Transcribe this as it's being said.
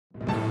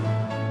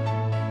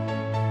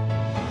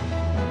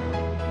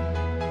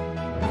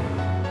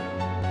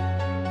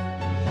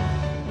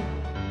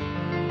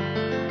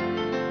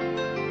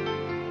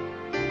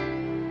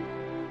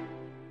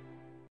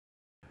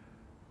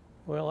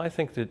Well, I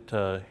think that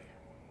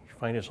you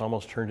find it's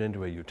almost turned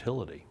into a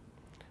utility.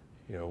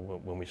 You know,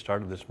 when we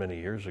started this many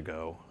years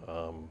ago,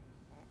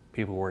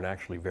 people weren't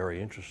actually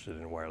very interested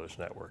in wireless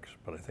networks.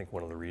 But I think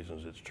one of the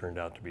reasons it's turned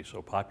out to be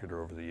so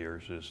popular over the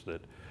years is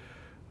that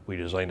we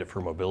designed it for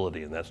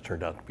mobility, and that's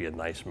turned out to be a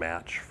nice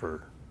match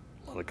for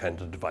a lot of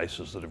kinds of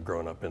devices that have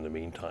grown up in the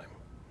meantime.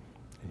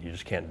 And you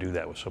just can't do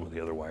that with some of the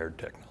other wired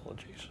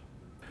technologies.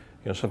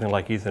 You know, something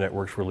like Ethernet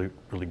works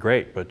really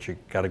great, but you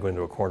got to go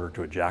into a corner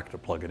to a jack to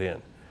plug it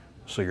in.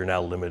 So you're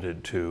now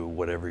limited to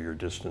whatever your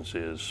distance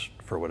is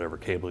for whatever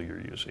cable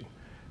you're using.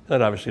 That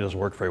obviously doesn't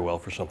work very well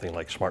for something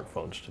like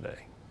smartphones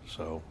today.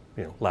 So,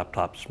 you know,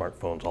 laptops,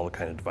 smartphones, all the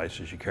kind of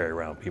devices you carry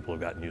around, people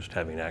have gotten used to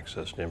having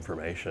access to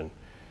information,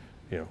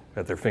 you know,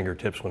 at their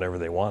fingertips whenever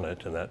they want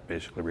it, and that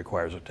basically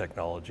requires a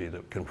technology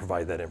that can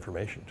provide that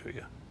information to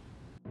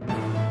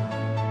you.